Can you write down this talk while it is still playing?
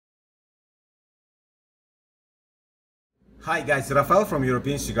Hi guys, Rafael from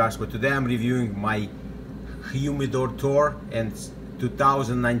European Cigars, but today I'm reviewing my Humidor Tour and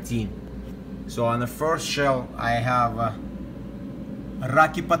 2019. So on the first shelf I have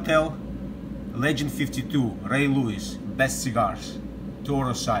Rocky Patel Legend 52 Ray Lewis Best Cigars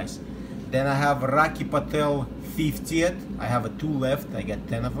Toro size. Then I have Rocky Patel 50th. I have two left, I got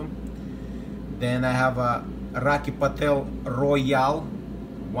 10 of them. Then I have a Rocky Patel Royale,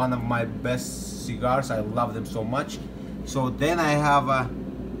 one of my best cigars. I love them so much. So then I have a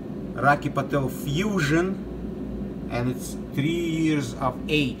Rocky Patel Fusion, and it's 3 years of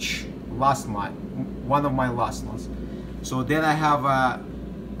age. One of my last ones. So then I have a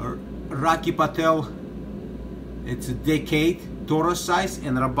Rocky Patel. It's a decade Toro size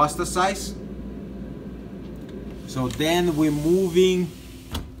and Robusta size. So then we're moving.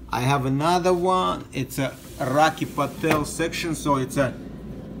 I have another one. It's a Rocky Patel section. So it's a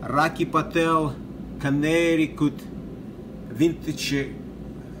Rocky Patel Connecticut Vintage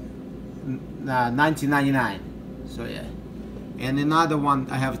 1999. So yeah. And another one,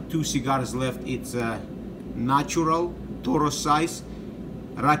 I have two cigars left. It's a natural Toro size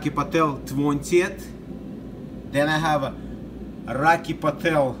Rocky Patel 20th. Then I have a Rocky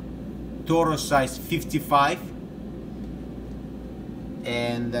Patel Toro size 55.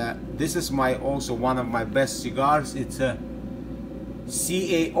 And this is also one of my best cigars. It's a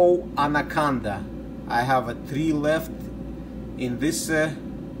CAO Anaconda. I have 3 left in this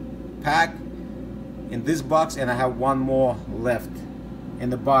pack, in this box, and I have one more left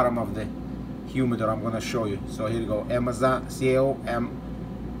in the bottom of the Humidor. I'm gonna show you. So here you go, Amazon CAO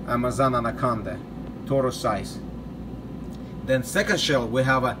Amazon Anaconda Toro size. Then second shelf we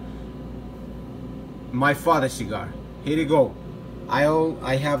have my father cigar. Here you go.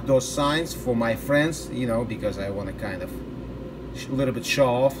 I have those signs for my friends, you know, because I want to kind of a little bit show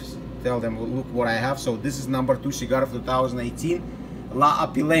off, tell them look what I have. So this is number 2 cigar of 2018, La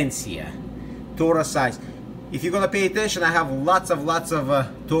Opulencia Toro size. If you're gonna pay attention, I have lots of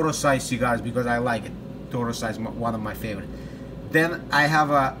Toro size cigars because I like it. Toro size, one of my favorite. Then I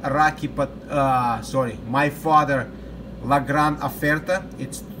have a my father La Gran Oferta.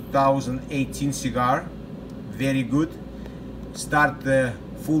 It's 2018 cigar, very good. Start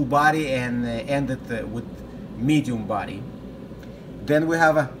full body and end it with medium body. Then we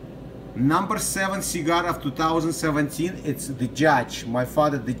have a number 7 cigar of 2017. It's the Judge, my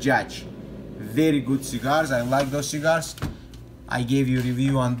father the Judge. Very good cigars, I like those cigars. I gave you a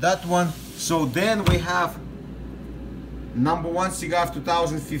review on that one. So then we have number 1 cigar of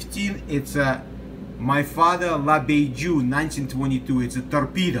 2015. It's my father La Beiju 1922. It's a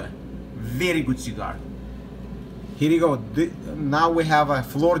Torpedo, very good cigar. Here you go. Now we have a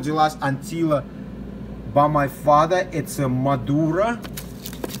Flor de las Antillas by my father. It's a Madura.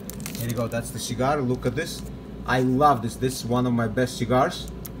 Here you go. That's the cigar. Look at this. I love this. This is one of my best cigars.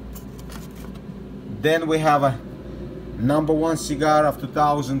 Then we have a number 1 cigar of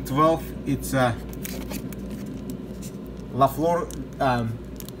 2012. It's a La Flor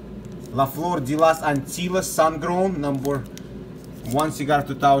de las Antillas Sun Grown, number 1 cigar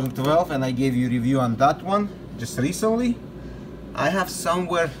 2012, and I gave you a review on that one just recently. I have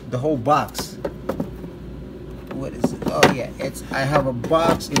somewhere the whole box. What is it? Oh yeah, I have a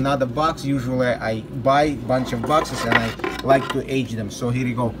box, another box. Usually I buy a bunch of boxes and I like to age them. So here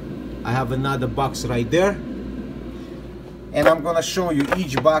you go. I have another box right there. And I'm gonna show you,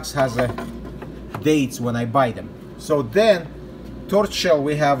 each box has a dates when I buy them. So then, third shelf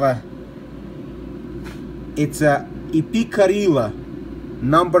we have it's a Ipicarilla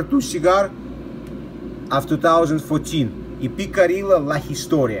number 2 cigar of 2014, Ipicarilla La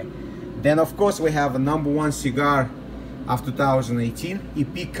Historia. Then of course we have a number 1 cigar of 2018,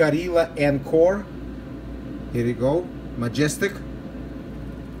 Ipicarilla Encore. Here you go, Majestic.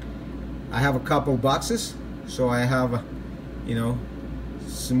 I have a couple boxes, so I have you know,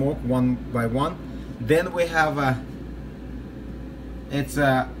 smoke one by one. Then we have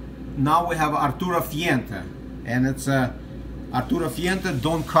now we have Arturo Fienta, and it's Arturo Fienta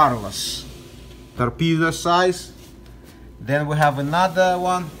Don Carlos Torpedo size. Then we have another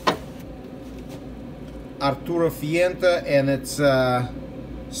one, Arturo Fienta, and it's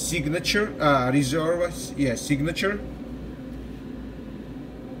Signature, Reserva, yeah, Signature.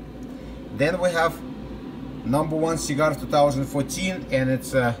 Then we have number 1 cigar 2014, and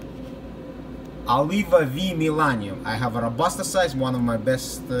it's Oliva V Millennium. I have a Robusta size, one of my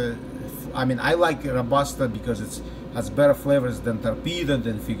best. I mean, I like Robusta because it has better flavors than Torpedo,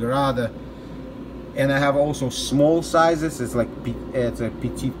 than Figurada. And I have also small sizes. It's like it's a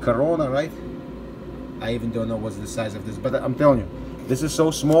Petite Corona, right? I even don't know what's the size of this, but I'm telling you, this is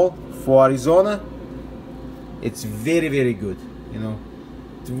so small for Arizona. It's very, very good, you know.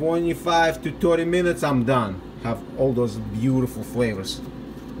 25 to 30 minutes, I'm done. Have all those beautiful flavors,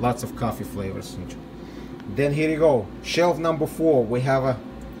 lots of coffee flavors. Then here you go, shelf number 4, we have a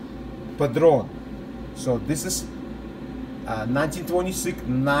Padron. So this is 1926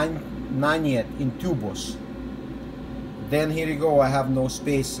 Nanyet in tubos. Then here you go, I have no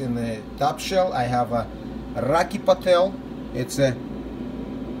space in the top shelf. I have a Rocky Patel. It's a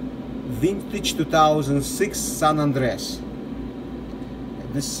vintage 2006 San Andres.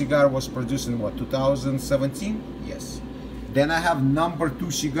 This cigar was produced in what, 2017? Yes. Then I have number 2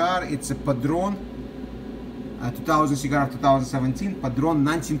 cigar. It's a Padron 2000 cigar 2017, Padron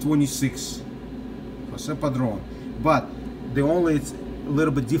 1926. It's a Padron, but the only, it's a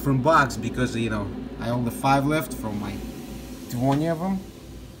little bit different box because, you know, I only 5 left from my 20 of them.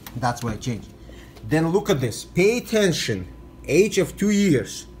 That's why I changed. Then look at this, pay attention, age of 2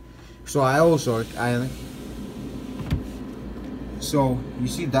 years. So I also, so you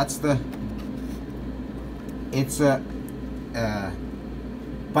see, that's the, it's a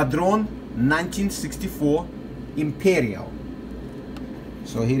Padron 1964 Imperial.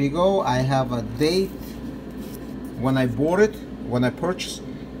 So here you go, I have a date when I bought it, when I purchased.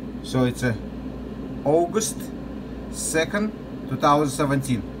 So it's a August 2nd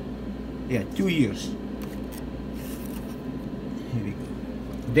 2017. Yeah, 2 years. Here we go.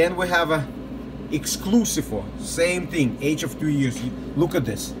 Then we have a Exclusivo, same thing, age of 2 years. Look at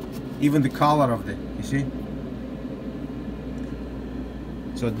this, even the color of it, you see.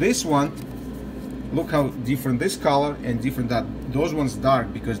 So this one, look how different this color and different that. Those ones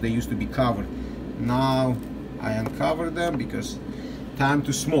dark because they used to be covered. Now I uncover them because time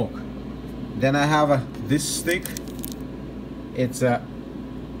to smoke. Then I have this stick. It's a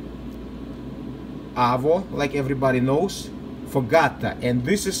Avo, like everybody knows, Fogata, and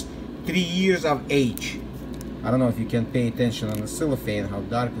this is 3 years of age. I don't know if you can pay attention on the cellophane how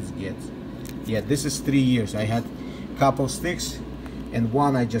dark it gets. Yeah, this is 3 years. I had a couple sticks and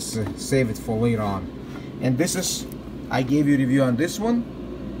one I just save it for later on. And this is, I gave you a review on this one.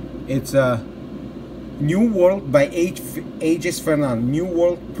 It's a New World by Ages Fernand. New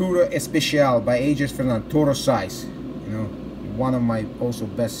World Puro Especial by Ages Fernand, Toro size. You know, one of my also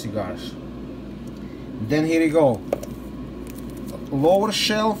best cigars. Then here you go. Lower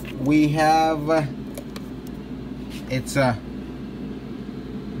shelf we have it's a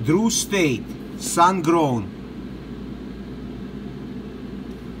Drew State Sun Grown.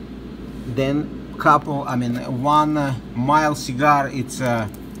 Then couple, I mean one mild cigar. It's a,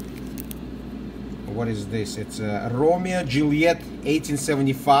 what is this? It's a Romeo Juliet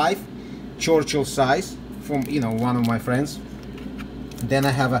 1875 Churchill size from, you know, one of my friends. Then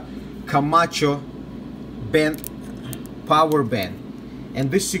I have a Camacho band, power band. And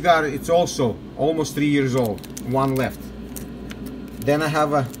this cigar, it's also almost 3 years old, one left. Then I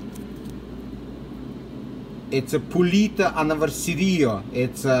have a, it's a Pulita Anniversario.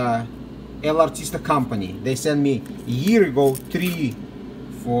 It's a El Artista company. They sent me a year ago 3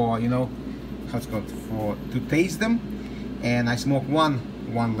 for, you know, how's it called, for to taste them, and I smoked one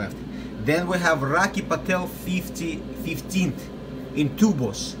left. Then we have Rocky Patel 15th in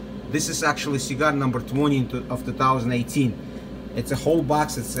tubos. This is actually cigar number 20 of 2018. It's a whole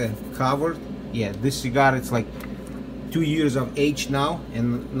box, it's covered. Yeah, this cigar, it's like 2 years of age now,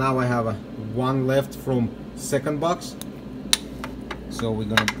 and now I have one left from second box. So we're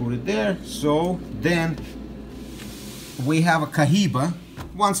gonna put it there. So then we have a Cohiba.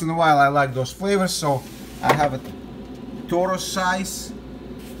 Once in a while I like those flavors, so I have a Toro size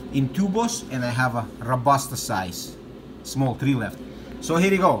in tubos, and I have a Robusta size, small 3 left. So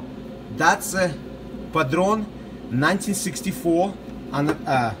here you go. That's a Padron 1964 and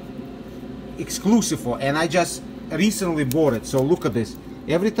Exclusivo, and I just recently bought it. So look at this.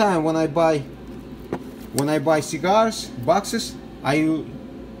 Every time when I buy cigars boxes, I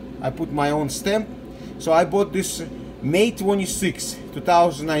put my own stamp. So I bought this May 26,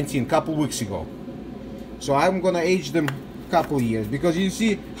 2019, couple weeks ago. So I'm gonna age them a couple years because you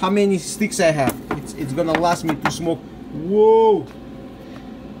see how many sticks I have. It's gonna last me to smoke. Whoa,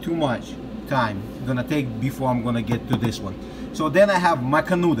 too much time gonna take before I'm gonna get to this one. So then I have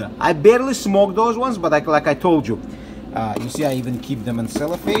Macanuda. I barely smoke those ones, but like I told you, you see I even keep them in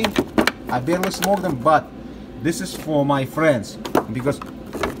cellophane. I barely smoke them, but this is for my friends because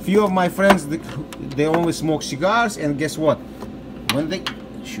few of my friends, they only smoke cigars, and guess what, when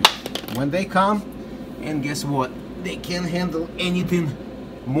they come, and guess what, they can't handle anything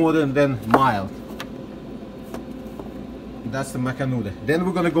more than mild. That's the Macanuda. Then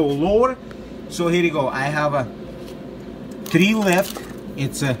we're gonna go lower. So here you go, I have a 3 left.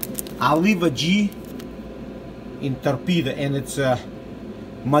 It's a Oliva G in Torpedo, and it's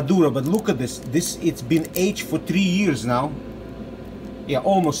Maduro. But look at this. It's been aged for 3 years now. Yeah,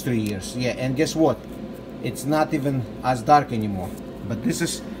 almost 3 years. Yeah, and guess what? It's not even as dark anymore. But this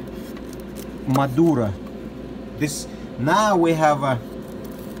is Maduro. This now we have a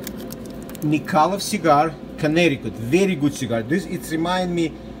Mikhailov cigar, Connecticut. Very good cigar. This it reminds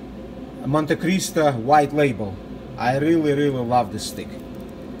me Monte Cristo white label. I really love this stick.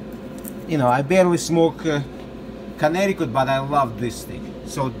 You know, I barely smoke Connecticut, but I love this stick.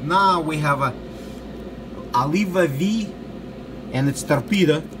 So now we have a Oliva V, and it's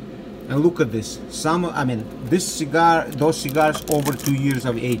Torpedo. And look at this. I mean, this cigar, those cigars over 2 years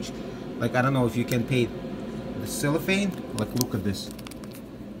of age. Like, I don't know if you can paint the cellophane. Like, look at this.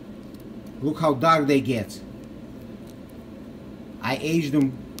 Look how dark they get. I aged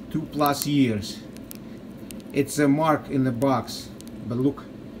them 2+ years. It's a mark in the box, but look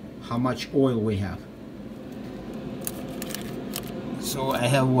how much oil we have. So I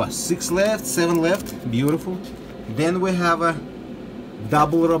have what, 6 left, 7 left. Beautiful. Then we have a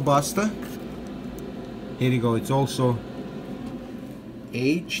double Robusta. Here you go. It's also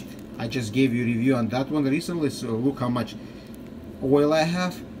aged. I just gave you a review on that one recently, so look how much oil I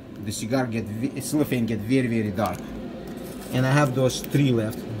have. The cigar cellophane get very dark. And I have those 3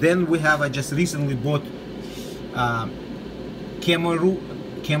 left. Then we have, I just recently bought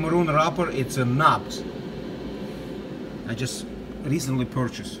Cameroon wrapper. It's a knobs. I just recently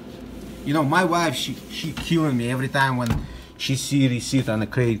purchased. You know, my wife, she killing me every time when she see receipt on a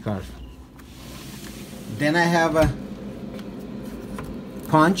credit card. Then I have a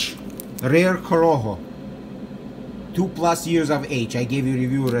Punch Rare Corojo, 2+ years of age. I gave you a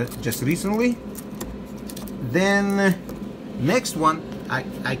review just recently. Then next one,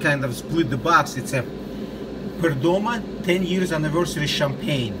 I kind of split the box. It's a Perdomo 10 years anniversary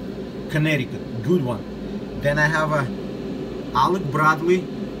champagne, Connecticut, good one. Then I have a Alec Bradley,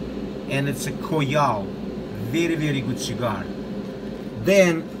 and it's a Coyal, very good cigar.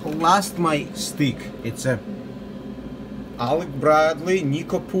 Then last my stick, it's a Alec Bradley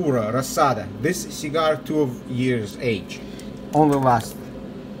Nico Pura Rosada. This cigar 2 years age, only last.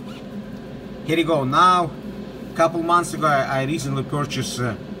 Here you go. Now, a couple months ago, I recently purchased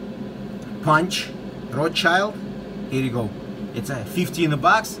Punch Rothschild. Here you go. It's a 50 in the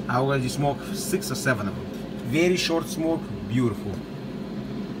box. I already smoked 6 or 7 of them. Very short smoke, beautiful.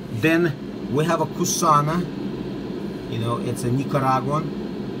 Then we have a Cusana. You know, it's a Nicaraguan,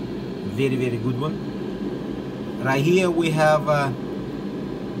 very good one. Right here we have a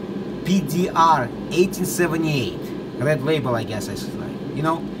PDR 1878, red label, I guess I should say. You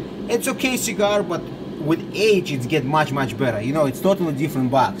know, it's okay cigar, but with age it gets much better. You know, it's totally different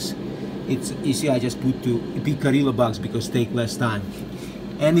box. It's, you see, I just put to Picarilla box because it takes less time.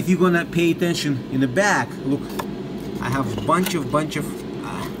 And if you're gonna pay attention in the back, look, I have a bunch of wait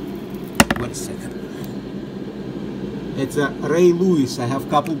a second. It's a Ray Lewis. I have a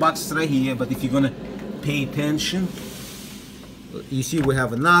couple boxes right here, but if you're gonna pay attention, you see we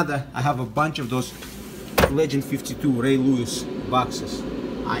have another. I have a bunch of those Legend 52 Ray Lewis boxes.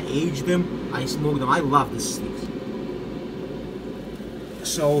 I aged them, I smoked them. I love this stick.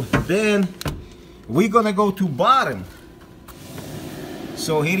 So then we're gonna go to bottom.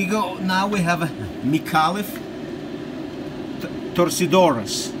 So here you go. Now we have a Mikhailov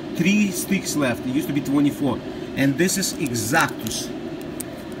Torcedores. 3 sticks left. It used to be 24. And this is Exactus.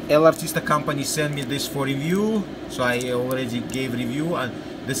 El Artista company sent me this for review, so I already gave review. And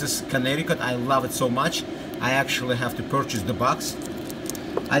this is Connecticut. I love it so much. I actually have to purchase the box.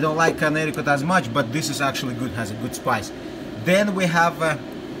 I don't like Connecticut as much, but this is actually good. Has a good spice. Then we have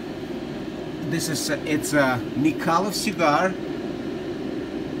it's a Mikhailov cigar,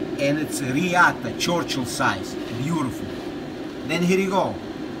 and it's Riata Churchill size. Beautiful. Then here you go.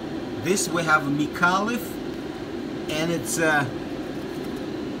 This we have Mikhailov, and it's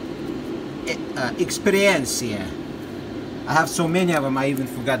Experiencia. I have so many of them, I even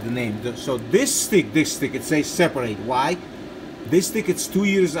forgot the name. So this stick, it says separate. Why? This stick, it's 2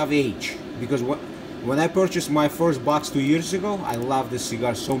 years of age. Because when I purchased my first box 2 years ago, I love this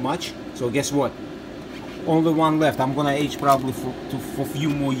cigar so much. So guess what? Only one left. I'm gonna age probably for a few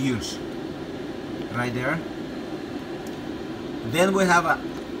more years. Right there. Then we have a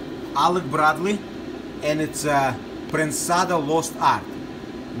Alec Bradley, and it's a Prensado Lost Art.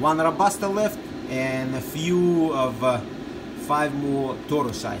 1 Robusta left, and a few of 5 more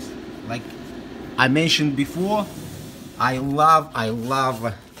Toro size. Like I mentioned before, I love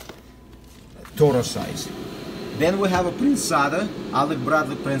Toro size. Then we have a Prensado, Alec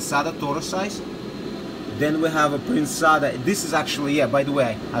Bradley Prensado Toro size. Then we have a Prensado. This is actually, yeah, by the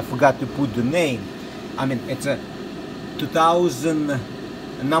way, I forgot to put the name. I mean, it's a 2000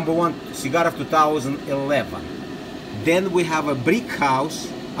 number one cigar of 2011. Then we have a Brick House.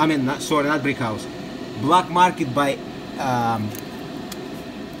 I mean, sorry, not Brick House. Black Market by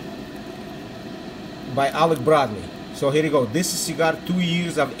Alec Bradley. So here you go. This is cigar 2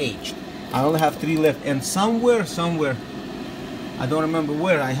 years of age. I only have 3 left, and somewhere, I don't remember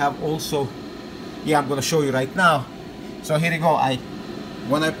where, I have also. Yeah, I'm gonna show you right now. So here you go.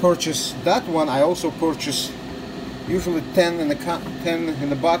 When I purchased that one, I also purchased usually 10 in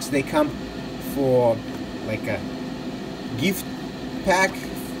the box. They come for like a gift pack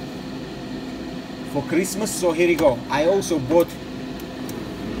for Christmas. So here you go. I also bought.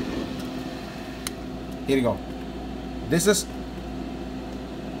 Here you go. This is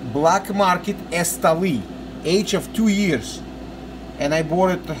Black Market Estali, age of 2 years, and I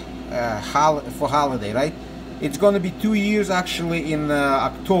bought it for holiday, right? It's gonna be 2 years actually in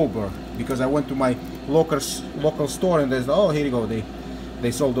October, because I went to my local store and there's, oh, here you go,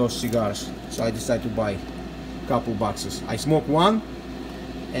 they sold those cigars, so I decided to buy a couple boxes. I smoked one,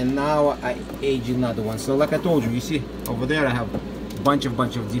 and now I aged another one. So like I told you see over there I have a bunch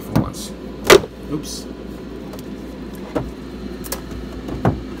of different ones. Oops.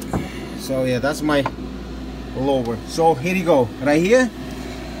 So yeah, that's my lower. So here you go, right here.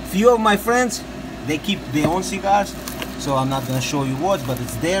 Few of my friends, they keep their own cigars, so I'm not gonna show you what, but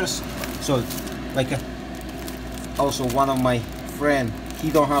it's theirs. So it's like also one of my friend, he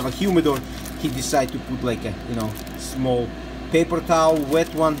don't have a humidor. He decided to put like a, you know, small paper towel,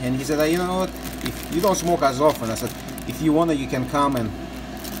 wet one, and he said, you know what, if you don't smoke as often, I said, if you wanna, you can come and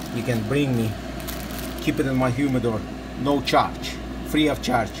you can bring me, keep it in my humidor, no charge, free of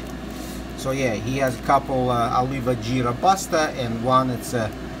charge. So yeah, he has a couple Oliva G Robusta, and one it's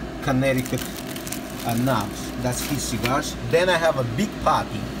a Connecticut Knobs. That's his cigars. Then I have a Big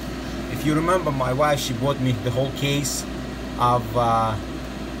Papi. If you remember, my wife, she bought me the whole case of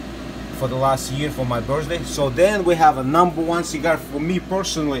for the last year for my birthday. So then we have a number one cigar for me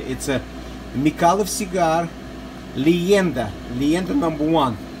personally. It's a Micallef cigar, Leyenda number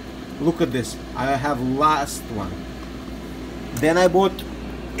one. Look at this. I have last one. Then I bought.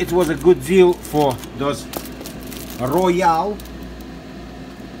 It was a good deal for those Royale,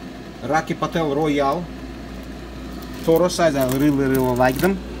 Rocky Patel Royale Toro size. I really like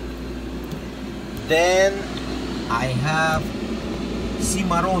them. Then I have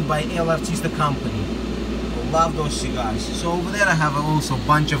Cimarron by El Artista Company. Love those cigars. So over there I have also a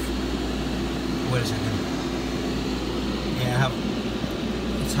bunch of. Where is it? Yeah, I have.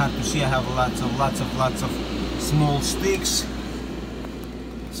 It's hard to see. I have lots of small sticks.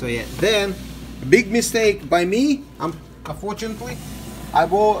 So yeah, then a big mistake by me. Unfortunately, I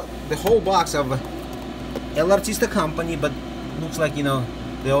bought the whole box of El Artista Company, but looks like, you know,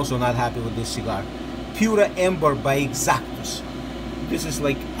 they're also not happy with this cigar. Pura Ember by Exactus. This is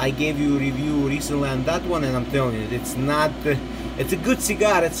like, I gave you a review recently on that one, and I'm telling you, it's not. It's a good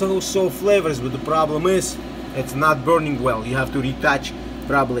cigar. It's so flavors, but the problem is it's not burning well. You have to retouch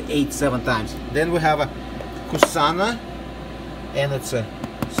probably 8-7 times. Then we have a Kusana, and it's a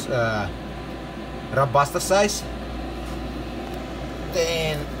Robusta size.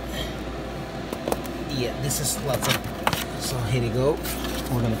 Then yeah, this is lots of. So here you go.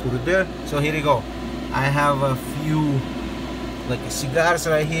 We're gonna put it there. So here you go. I have a few like cigars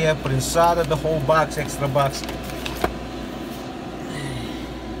right here. Prensada, the whole box, extra box.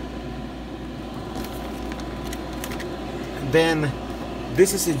 Then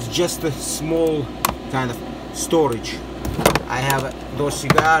this is just a small kind of storage. I have those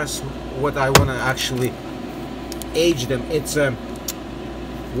cigars, what I want to actually age them. It's a,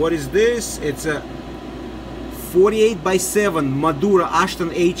 what is this? It's a 48x7 Madura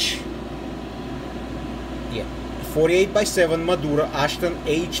Ashton H. Yeah, 48x7 Madura Ashton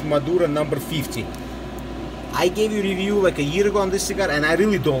H Madura number 50. I gave you a review like a year ago on this cigar, and I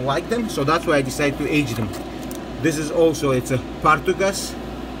really don't like them, so that's why I decided to age them. This is also, it's a Partugas.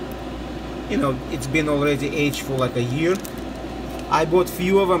 You know, it's been already aged for like a year. I bought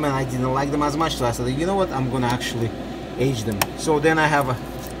few of them and I didn't like them as much, so I said, you know what, I'm gonna actually age them. So then I have a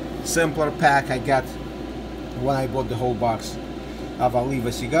simpler pack I got when I bought the whole box of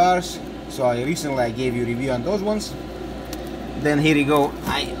Oliva cigars. So I gave you a review on those ones. Then here you go,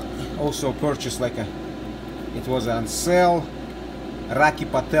 I also purchased like a, it was on sale, Rocky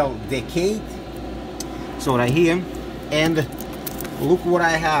Patel Decade. So right here, and look what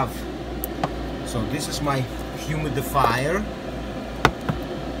I have. So this is my humidifier.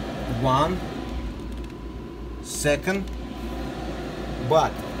 One second,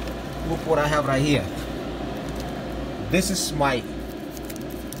 but look what I have right here. This is my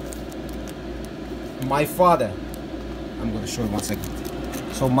my father. I'm gonna show you 1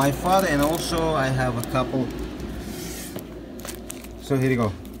 second. So my father, and also I have a couple. So here you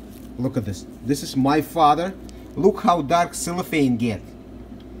go. Look at this. This is my father. Look how dark cellophane get.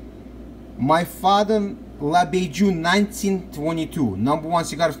 My father La Beijou 1922, #1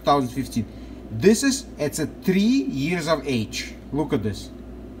 cigar 2015. This is, it's a 3 years of age. Look at this.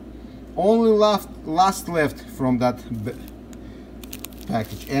 Only last left from that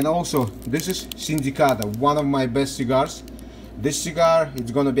package. And also this is Sindicata, one of my best cigars. This cigar,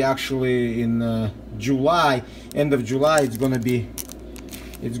 it's gonna be actually in July, end of July. It's gonna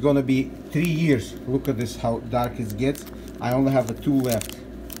be 3 years. Look at this, how dark it gets. I only have 2 left.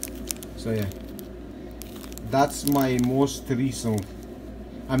 So yeah, that's my most recent,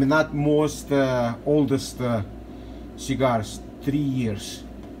 I mean not most oldest cigars, 3 years.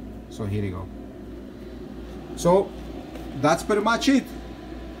 So here you go. So that's pretty much it.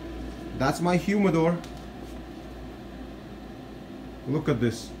 That's my Humidor. Look at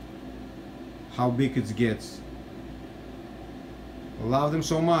this, how big it gets. I love them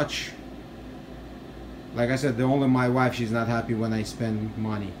so much. Like I said, only my wife, she's not happy when I spend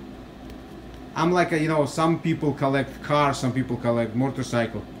money. I'm like, you know, some people collect cars, some people collect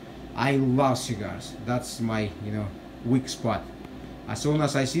motorcycle. I love cigars. That's my, you know, weak spot. As soon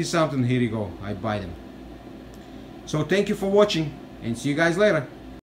as I see something, here you go, I buy them. So thank you for watching, and see you guys later.